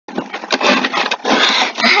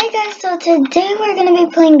So today we're going to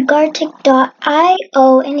be playing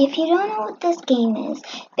Gartic.io, and if you don't know what this game is,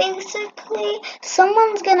 basically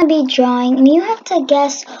someone's going to be drawing and you have to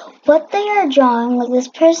guess what they are drawing. Like this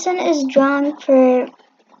person is drawing for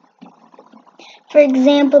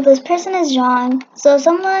example, this person is drawing, so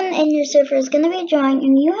someone in your server is going to be drawing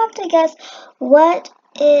and you have to guess what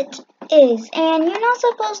it is. And you're not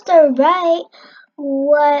supposed to write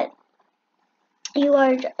what you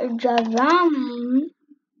are drawing.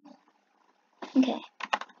 Okay.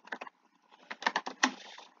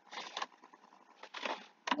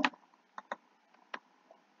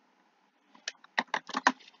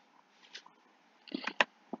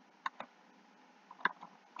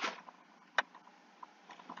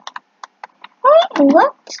 Wait,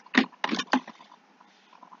 what?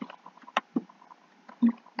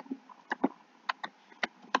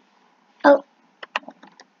 Oh.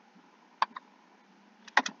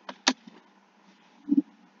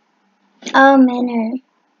 Oh, manner.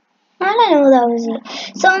 I don't know that was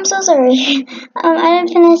it. So I'm so sorry. I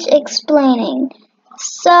didn't finish explaining.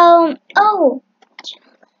 So, oh,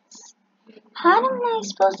 how am I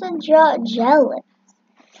supposed to draw jealous?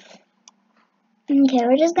 Okay,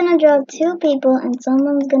 we're just gonna draw two people and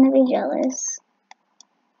someone's gonna be jealous.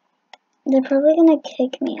 They're probably gonna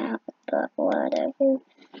kick me out, but whatever.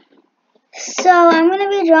 So I'm gonna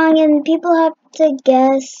be drawing and people have to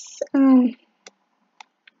guess,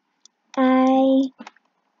 I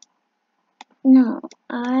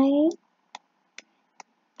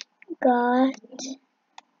got a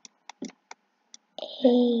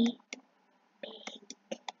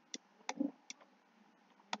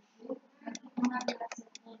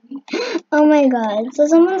oh my god, so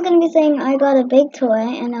someone's gonna be saying I got a big toy,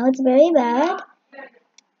 and now it's very bad.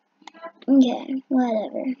 Okay,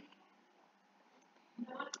 whatever.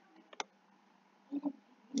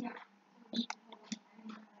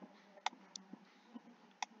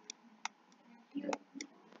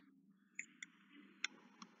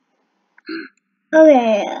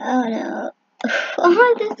 Okay, oh no.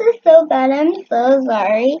 Oh, this is so bad, I'm so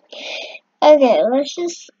sorry. Okay, let's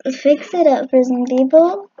just fix it up for some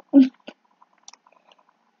people.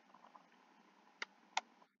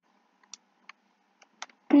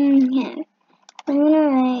 Okay, I'm gonna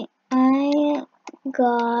write, I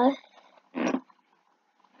got...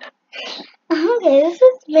 Okay, this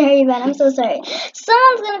is very bad, I'm so sorry.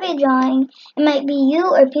 Someone's gonna be drawing, it might be you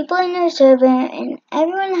or people in your server, and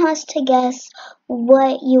everyone has to guess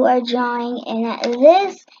what you are drawing in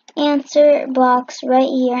this answer box right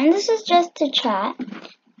here. And this is just to chat.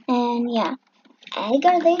 And yeah. Egg?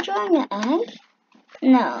 Are they drawing an egg?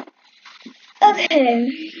 No. Okay.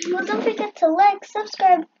 Well, don't forget to like,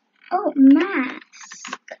 subscribe. Oh,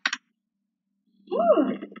 mask.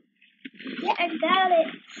 Ooh. Yeah, I got it.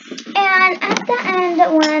 And at the end,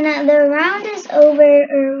 when the round is over,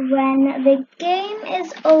 or when the game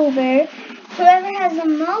is over, whoever has the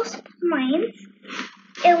most points,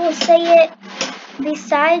 it will say it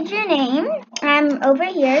beside your name. I'm over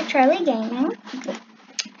here, Charlie Gaming.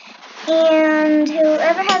 And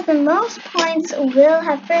whoever has the most points will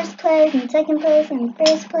have first place and second place and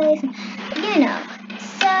first place, you know.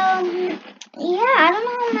 So, yeah, I don't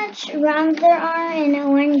know how much rounds there are in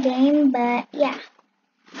one game, but yeah.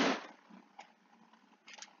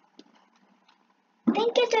 I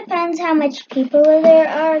think it depends how much people there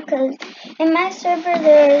are, because in my server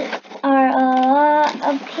there are a lot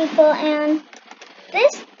of people, and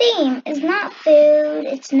this theme is not food,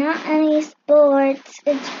 it's not any sports,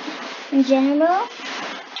 it's in general.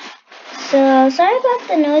 So, sorry about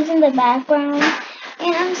the noise in the background,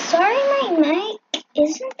 and I'm sorry my mic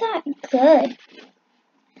isn't that good.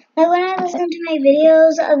 Like when I listen to my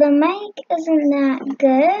videos, the mic isn't that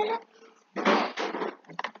good.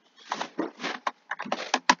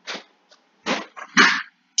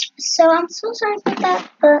 So I'm so sorry about that,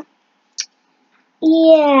 but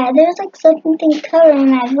yeah, there's like something covering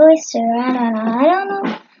my voice, or I don't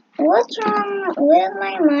know what's wrong with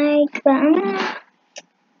my mic, but I'm gonna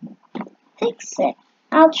fix it.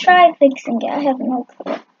 I'll try fixing it, I have no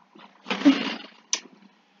clue.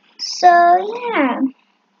 So yeah,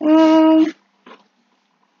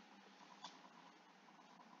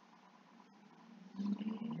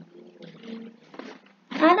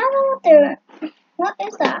 I don't know what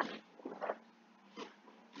is that?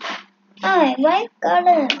 Oh, my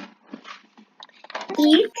gotta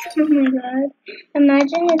eat. Oh my god.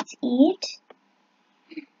 Imagine it's eat.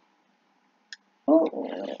 Oh,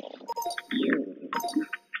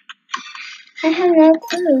 I have no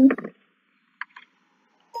clue.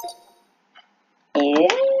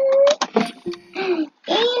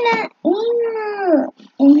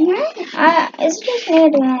 Ina. It's just me,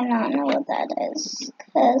 or do I not know what that is?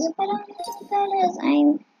 Because if I don't know what that is,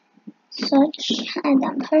 I'm such a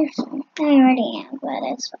dumb person. I already am, but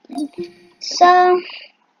it's fine. So,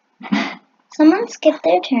 someone skipped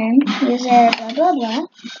their turn. User blah blah blah.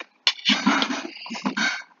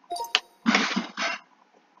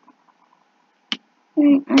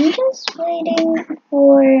 I'm just waiting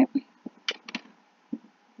for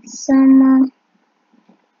some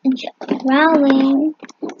drawing.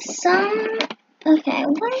 Okay,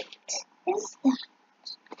 what is that?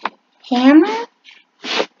 Hammer?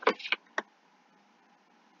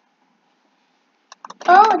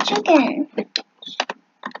 Oh, chicken.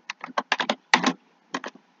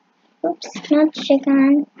 Oops, not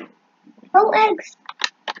chicken. Oh, eggs.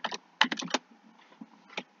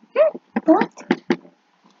 What?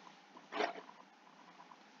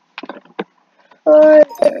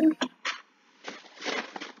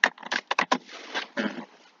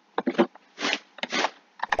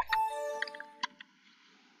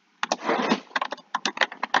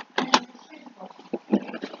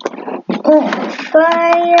 Oh,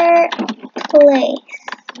 fireplace.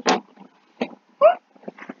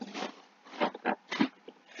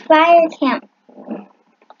 Fire camp.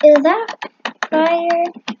 Is that fire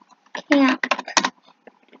camp?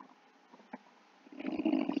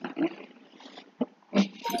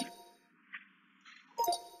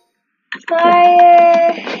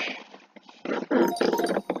 Fire.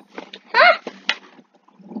 Huh?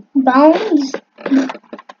 Bones?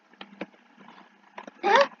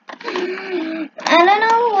 Huh? I don't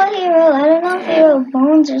know what he wrote. I don't know if he wrote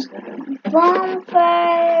bones or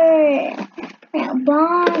bonfire. Yeah,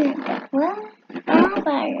 what?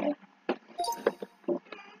 Bonfire.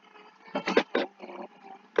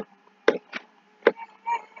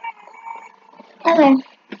 Okay.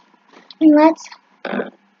 Let's.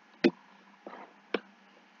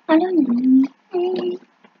 I don't know.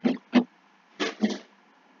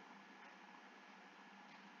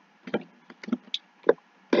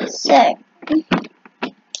 So.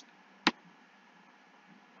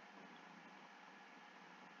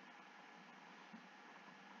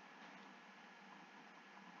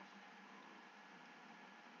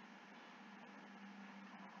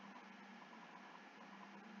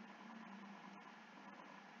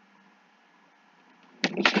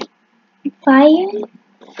 Fire?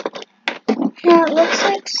 No, it looks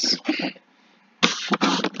like.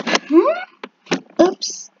 Huh?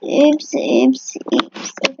 Oops.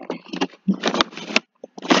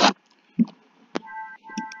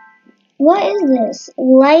 What is this?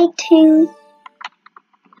 Lighting.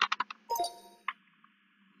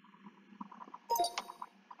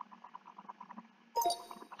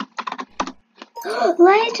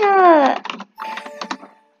 Light up.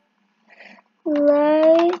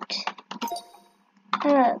 Light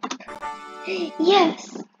up.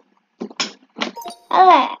 Yes.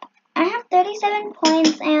 Okay. I have 37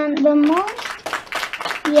 points and the most.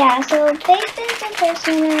 Yeah, so faith is the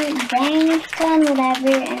person ranked on whatever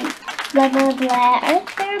and blah blah blah.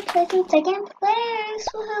 Earth they're placing second place.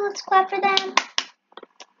 Woohoo, let's clap for them.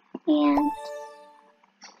 And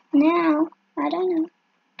now, I don't know.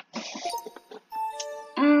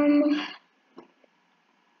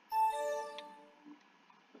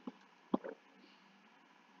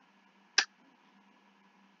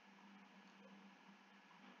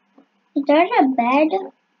 Is there a bed?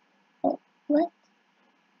 Oh, what?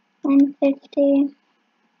 150.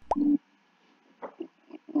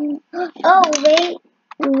 Oh, wait.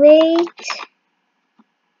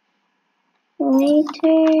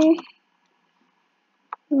 Waiter.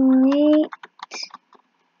 Wait.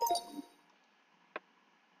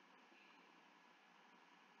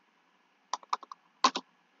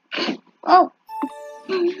 Oh.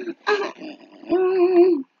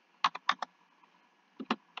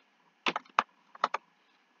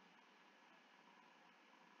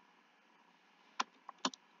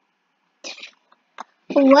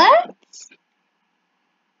 What?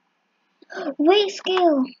 Weight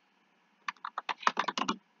scale.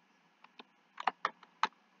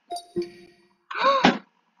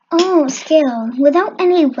 Oh, scale. Without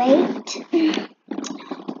any weight?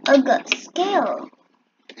 A good scale.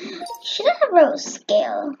 Shouldn't have wrote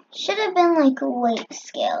scale. Should have been like a weight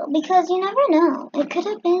scale. Because you never know. It could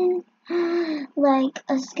have been like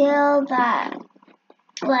a scale that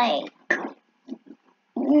like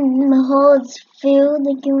holds food.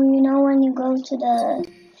 Like you know when you go to the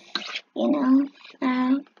I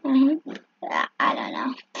don't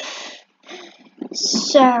know.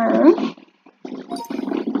 So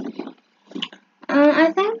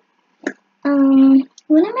I think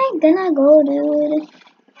when am I gonna go, dude?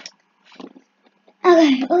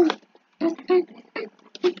 Okay. Oh, Person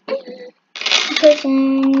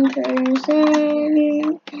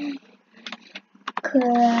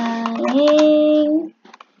crying.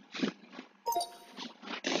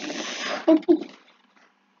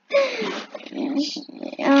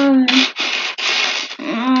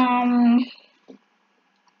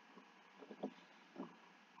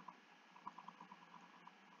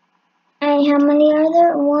 How many are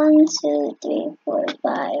there? 1, 2, 3, 4,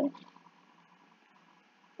 5.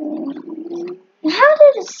 How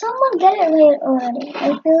did someone get it right already?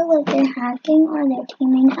 I feel like they're hacking or they're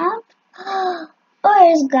teaming up. Or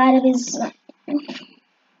it's gotta be some.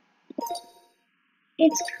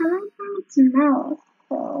 It's coming from its mouth.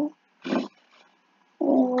 So.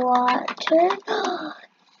 Water.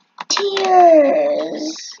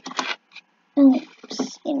 Tears.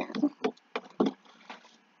 Oops, you know.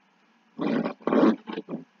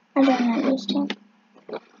 I don't understand.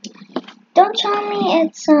 Don't tell me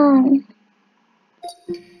it's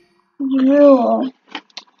drool.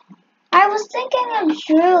 I was thinking of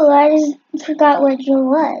drool. I just forgot what drool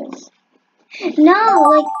was.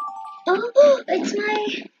 No, like it's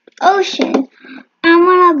my ocean. I'm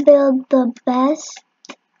gonna build the best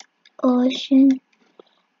ocean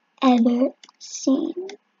ever seen.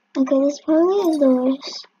 Okay, this probably is the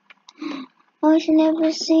worst ocean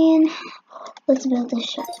ever seen. Let's build a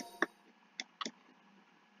shark.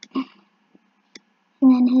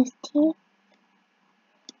 And then his teeth,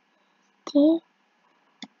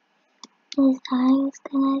 his eyes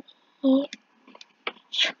gonna be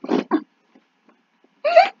here.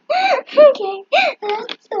 Okay,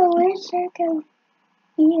 that's the worst shark of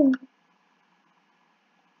you.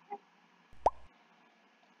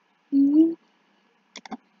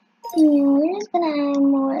 We're just gonna add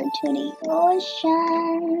more to the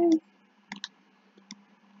ocean.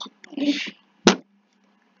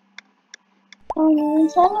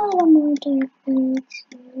 Let's add a little more to your food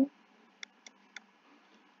too.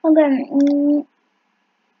 Okay.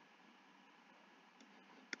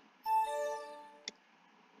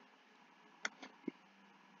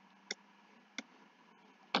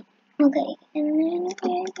 Okay, and then we're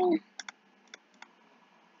gonna.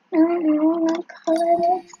 I don't know what color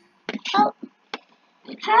this. Oh,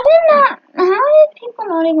 how did people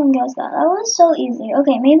not even guess that? That was so easy.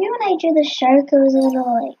 Okay, maybe when I drew the shark, it was a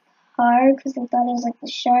little like hard because I thought it was like the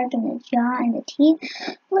shark and the jaw and the teeth,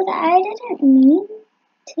 but I didn't mean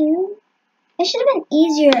to. It should have been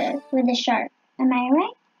easier with the shark. Am I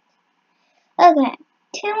right? Okay,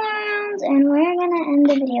 2 more rounds and we're gonna end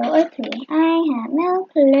the video, or 3. I have no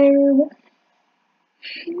clue.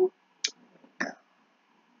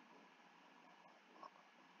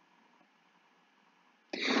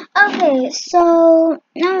 Okay, so,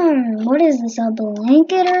 what is this, a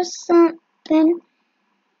blanket or something?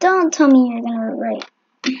 Don't tell me you're gonna write.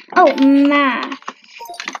 Oh, math.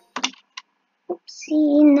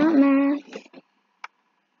 Oopsie, not math.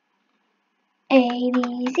 A,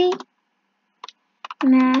 B, C.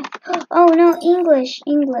 Math. Oh, no, English.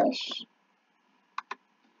 English.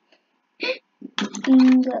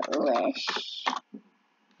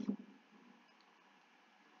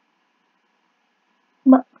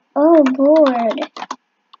 But, oh, board.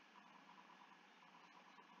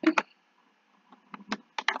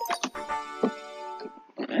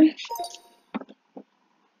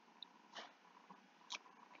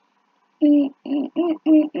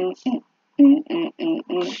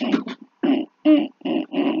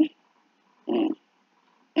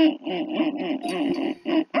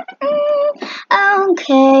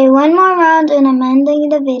 Okay, 1 more round and I'm ending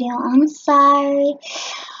the video. I'm sorry.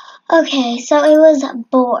 Okay, so it was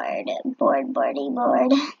bored. I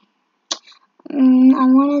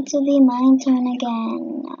want it to be my turn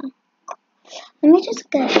again. Let me just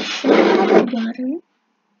get some water.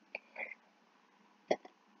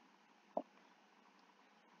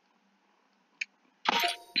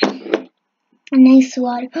 Nice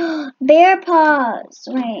water. Bear paws.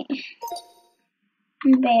 Wait.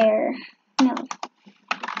 Bear. No.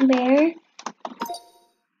 Bear.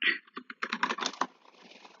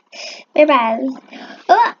 Bear paws.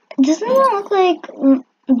 Oh, doesn't it look like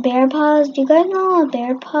bear paws? Do you guys know what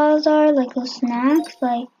bear paws are? Like those snacks?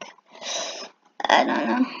 Like, I don't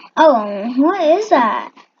know. Oh, what is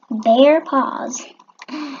that? Bear paws.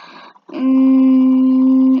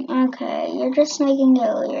 Okay, you're just making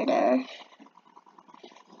it weirder.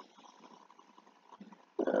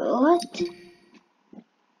 What?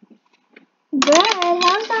 Brad,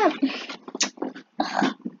 how's that?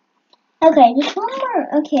 Okay, just 1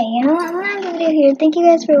 more. Okay, you know what? I'm gonna end the video here. Thank you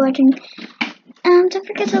guys for watching. Don't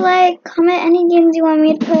forget to like, comment any games you want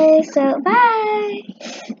me to play. So, bye.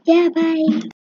 Yeah, bye.